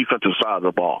on the defensive side of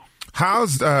the ball.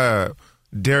 How's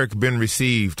Derek been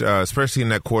received, especially in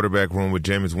that quarterback room with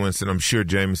Jameis Winston? I'm sure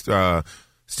Jameis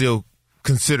still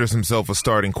considers himself a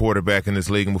starting quarterback in this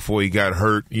league, and before he got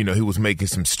hurt, you know, he was making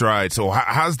some strides. So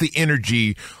how's the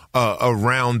energy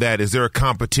around that? Is there a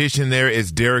competition there?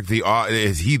 Is Derek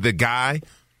is he the guy?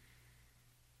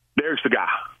 Derek's the guy.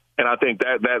 And I think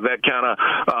that kind of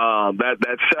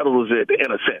that settles it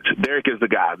in a sense. Derek is the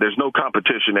guy. There's no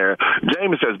competition there.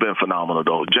 Jameis has been phenomenal,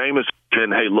 though. Jameis said,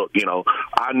 hey, look, you know,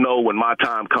 I know when my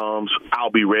time comes,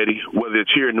 I'll be ready, whether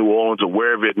it's here in New Orleans or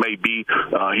wherever it may be.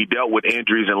 He dealt with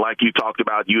injuries, and like you talked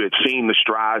about, you had seen the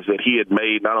strides that he had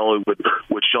made, not only with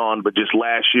Sean, but just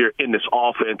last year in this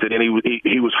offense, and then he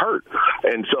was hurt.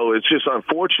 And so it's just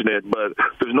unfortunate, but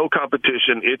there's no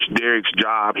competition. It's Derek's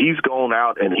job. He's gone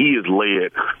out, and he is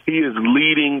led. He is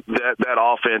leading that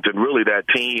offense and really that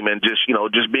team, and just, you know,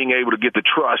 just being able to get the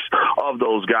trust of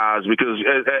those guys, because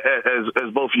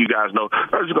as both of you guys know,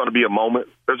 there's going to be a moment,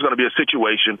 there's going to be a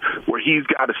situation where he's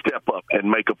got to step up and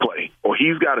make a play, or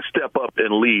he's got to step up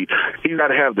and lead. He's got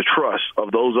to have the trust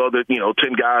of those other, you know,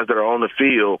 10 guys that are on the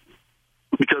field.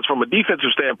 Because from a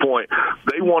defensive standpoint,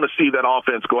 they want to see that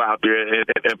offense go out there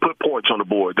and put points on the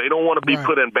board. They don't want to be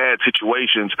put in bad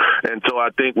situations. And so I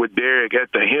think with Derek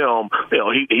at the helm, you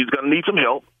know, he's going to need some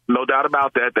help. No doubt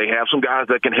about that. They have some guys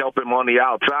that can help him on the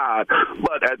outside.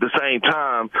 But at the same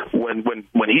time, when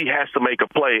he has to make a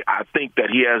play, I think that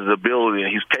he has the ability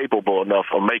and he's capable enough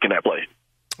of making that play.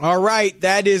 All right.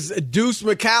 That is Deuce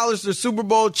McAllister, Super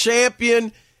Bowl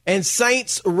champion and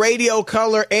Saints radio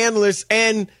color analyst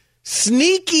and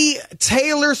sneaky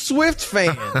Taylor Swift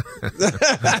fan.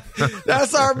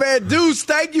 That's our man. Deuce,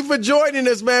 thank you for joining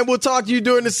us, man. We'll talk to you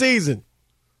during the season.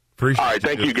 Appreciate it. All right,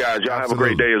 thank you, guys. Y'all have a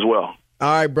great day as well.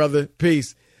 All right, brother.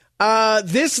 Peace.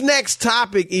 This next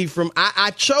topic, Ephraim,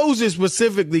 I chose it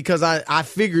specifically because I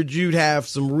figured you'd have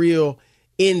some real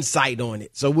insight on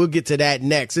it. So we'll get to that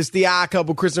next. It's the Odd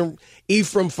Couple, Chris and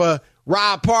Ephraim for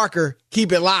Rob Parker.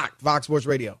 Keep it locked. Fox Sports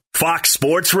Radio. Fox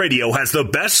Sports Radio has the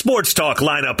best sports talk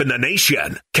lineup in the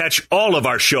nation. Catch all of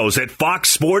our shows at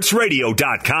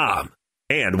foxsportsradio.com.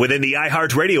 And within the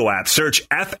iHeartRadio app, search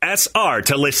FSR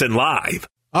to listen live.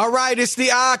 All right, it's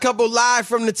the Odd Couple live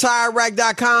from the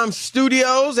TireRack.com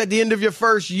studios. At the end of your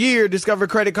first year, Discover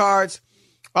credit cards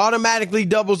automatically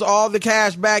doubles all the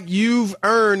cash back you've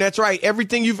earned. That's right.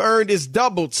 Everything you've earned is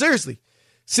doubled. Seriously.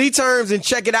 See terms and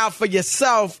check it out for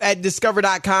yourself at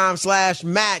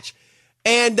discover.com/match.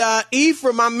 And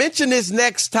Ephraim, I mentioned this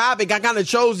next topic. I kind of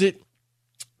chose it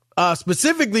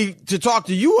specifically to talk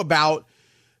to you about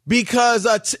because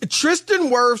Tristan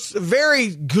Wirfs,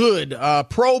 very good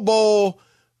Pro Bowl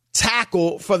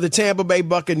tackle for the Tampa Bay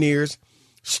Buccaneers,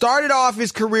 started off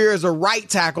his career as a right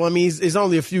tackle. I mean, it's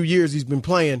only a few years he's been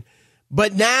playing.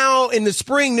 But now in the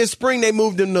spring, this spring, they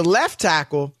moved him to left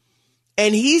tackle.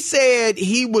 And he said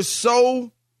he was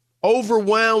so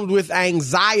overwhelmed with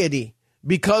anxiety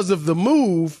because of the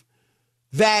move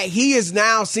that he is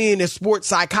now seeing a sports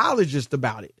psychologist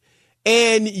about it.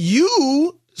 And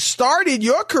you started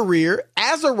your career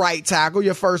as a right tackle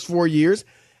your first 4 years.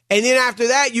 And then after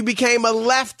that, you became a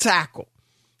left tackle.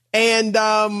 And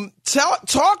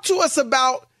talk to us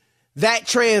about that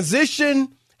transition,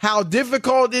 how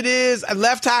difficult it is. A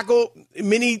left tackle,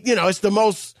 it's the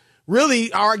most,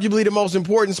 really arguably the most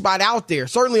important spot out there,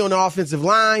 certainly on the offensive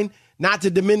line, not to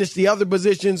diminish the other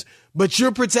positions, but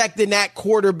you're protecting that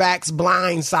quarterback's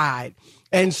blind side.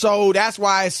 And so that's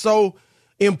why it's so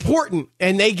important.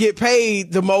 And they get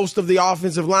paid the most of the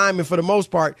offensive linemen for the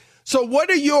most part. So what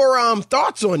are your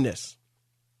thoughts on this?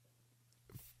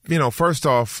 First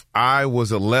off, I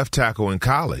was a left tackle in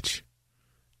college.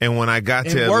 And when I got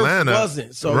to Atlanta,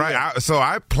 wasn't, so right, yeah. So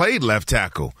I played left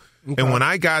tackle. Okay. And when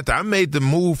I made the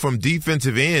move from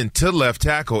defensive end to left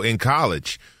tackle in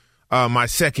college, my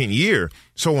second year.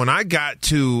 So when I got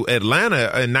to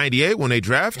Atlanta in 98, when they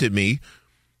drafted me,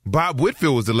 Bob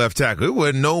Whitfield was the left tackle. There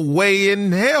wasn't no way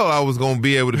in hell I was going to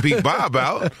be able to beat Bob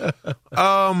out.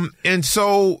 And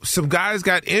so some guys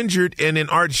got injured, and then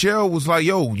Art Shell was like,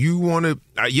 yo, you want to,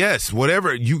 yes,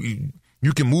 whatever. You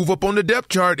can move up on the depth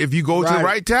chart if you go to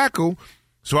right tackle.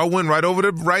 So I went right over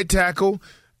to right tackle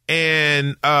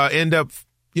and end up,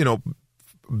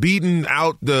 beating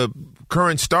out the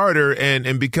current starter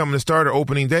and becoming the starter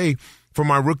opening day for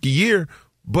my rookie year.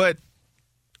 But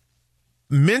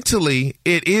mentally,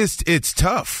 it's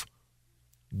tough.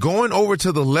 Going over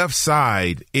to the left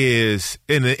side is,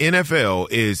 in the NFL,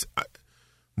 is,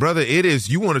 brother, it is,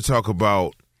 you want to talk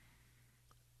about,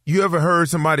 you ever heard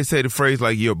somebody say the phrase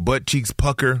like your butt cheeks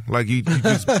pucker? Like you're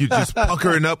just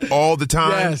puckering up all the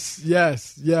time?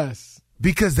 Yes.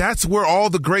 Because that's where all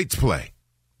the greats play.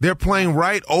 They're playing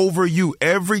right over you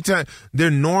every time.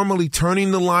 They're normally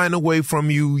turning the line away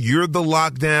from you. You're the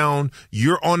lockdown.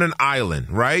 You're on an island,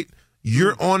 right?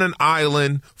 You're on an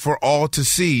island for all to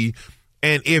see.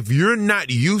 And if you're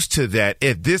not used to that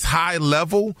at this high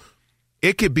level,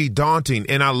 it could be daunting.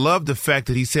 And I love the fact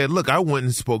that he said, look, I went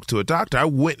and spoke to a doctor. I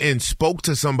went and spoke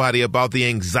to somebody about the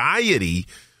anxiety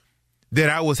that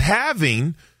I was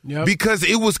having because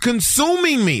it was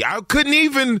consuming me. I couldn't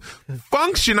even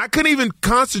function. I couldn't even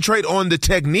concentrate on the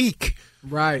technique.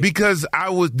 Right. Because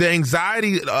the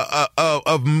anxiety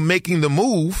of making the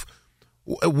move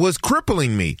was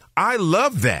crippling me. I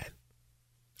love that.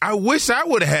 I wish I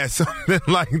would have had something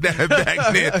like that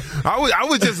back then. I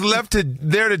was just left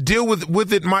there to deal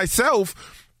with it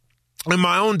myself and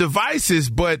my own devices.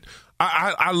 But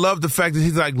I love the fact that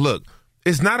he's like, look,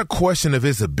 it's not a question of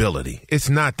his ability. It's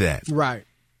not that. Right.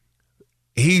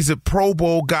 He's a Pro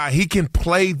Bowl guy. He can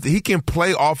play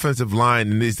offensive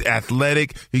line, and he's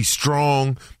athletic. He's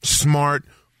strong, smart.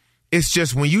 It's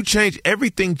just when you change,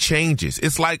 everything changes.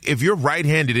 It's like if you're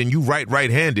right-handed and you write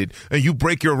right-handed and you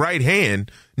break your right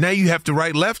hand, now you have to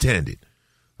write left-handed,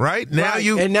 right? Now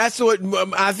and that's what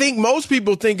I think most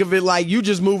people think of it like you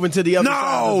just moving to the other side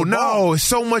of the ball. No, it's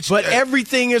so much. But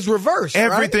everything is reversed.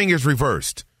 Everything is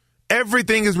reversed.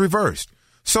 Everything is reversed.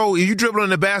 So if you dribble in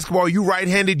the basketball, you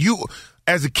right-handed,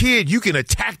 as a kid, you can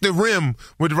attack the rim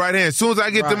with the right hand. As soon as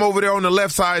I get them over there on the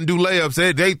left side and do layups,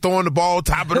 they throwing the ball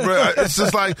top of the rim. It's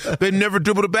just like they never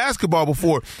dribbled a basketball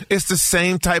before. It's the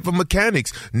same type of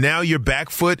mechanics. Now your back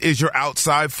foot is your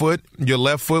outside foot, your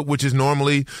left foot, which is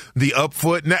normally the up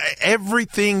foot. Now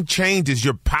everything changes.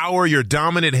 Your power, your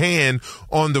dominant hand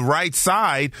on the right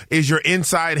side is your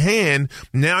inside hand.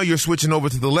 Now you're switching over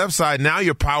to the left side. Now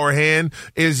your power hand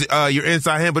is your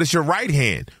inside hand, but it's your right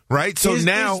hand. Right? So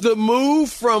now is the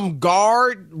move from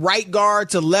right guard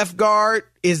to left guard,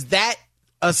 is that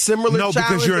a similar challenge? No,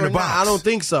 because you're in a box. I don't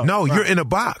think so. No, you're in a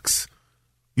box.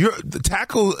 The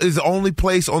tackle is the only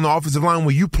place on the offensive line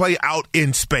where you play out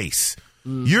in space.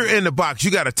 Mm-hmm. You're in the box.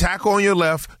 You got a tackle on your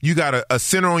left. You got a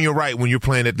center on your right when you're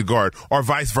playing at the guard, or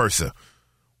vice versa.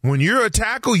 When you're a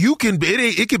tackle,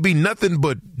 it could be nothing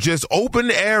but just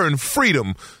open air and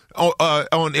freedom.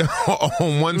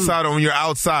 on one side, on your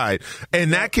outside.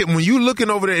 And that kid, when you looking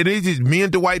over there, it is just me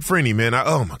and Dwight Freeney, man.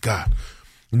 Oh, my God.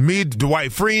 Me,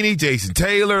 Dwight Freeney, Jason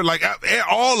Taylor, like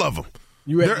all of them.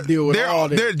 You have to deal with all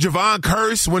this. They're Javon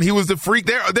Curse when he was the freak.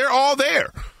 They're all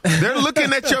there. They're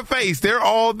looking at your face. They're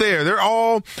all there. They're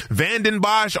all Vanden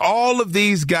Bosch. All of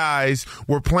these guys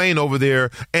were playing over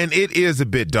there, and it is a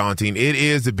bit daunting. It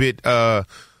is a bit.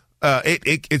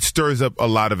 It stirs up a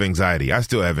lot of anxiety. I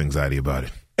still have anxiety about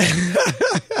it.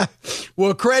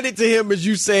 Well, credit to him, as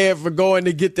you said, for going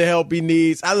to get the help he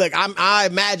needs. I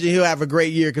imagine he'll have a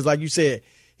great year because, like you said,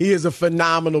 he is a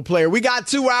phenomenal player. We got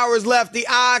 2 hours left. The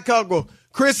odd couple,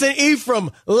 Chris and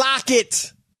Ephraim, lock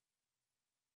it.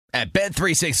 At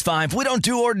Bet365, we don't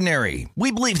do ordinary.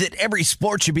 We believe that every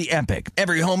sport should be epic.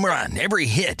 Every home run, every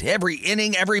hit, every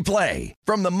inning, every play.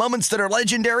 From the moments that are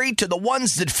legendary to the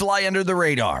ones that fly under the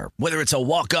radar. Whether it's a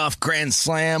walk-off grand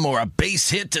slam or a base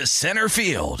hit to center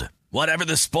field. Whatever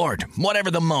the sport, whatever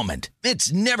the moment.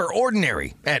 It's never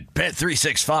ordinary at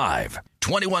Bet365.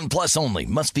 21 plus only.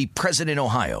 Must be present in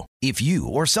Ohio. If you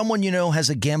or someone you know has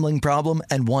a gambling problem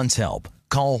and wants help,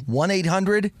 call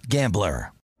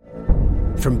 1-800-GAMBLER.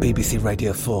 From BBC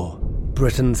Radio 4,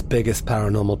 Britain's biggest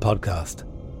paranormal podcast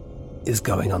is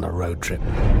going on a road trip.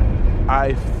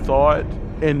 I thought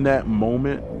in that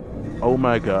moment, oh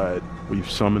my God, we've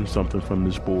summoned something from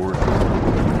this board.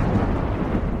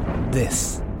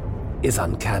 This is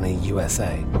Uncanny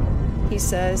USA. He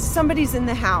says, somebody's in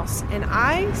the house, and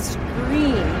I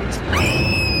screamed.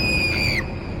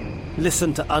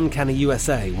 Listen to Uncanny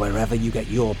USA wherever you get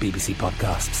your BBC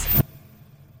podcasts,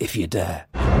 if you dare.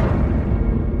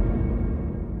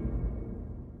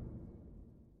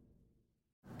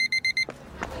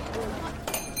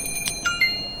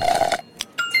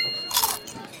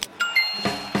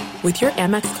 With your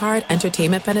Amex card,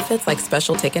 entertainment benefits like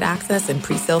special ticket access and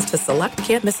pre-sales to select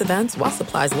can't-miss events while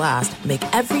supplies last make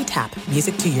every tap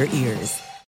music to your ears.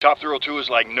 Top Thrill 2 is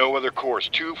like no other course.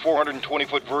 2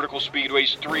 420-foot vertical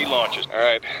speedways, 3 launches. All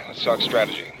right, let's talk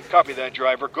strategy. Copy that,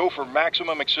 driver. Go for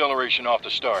maximum acceleration off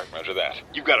the start. Roger that.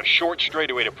 You've got a short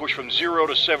straightaway to push from 0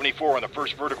 to 74 on the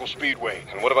first vertical speedway.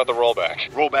 And what about the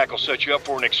rollback? Rollback will set you up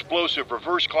for an explosive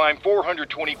reverse climb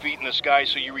 420 feet in the sky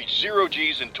so you reach 0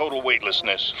 G's in total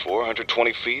weightlessness.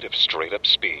 420 feet of straight-up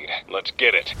speed. Let's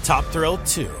get it. Top Thrill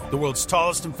 2, the world's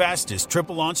tallest and fastest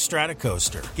triple-launch strata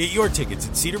coaster. Get your tickets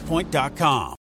at cedarpoint.com.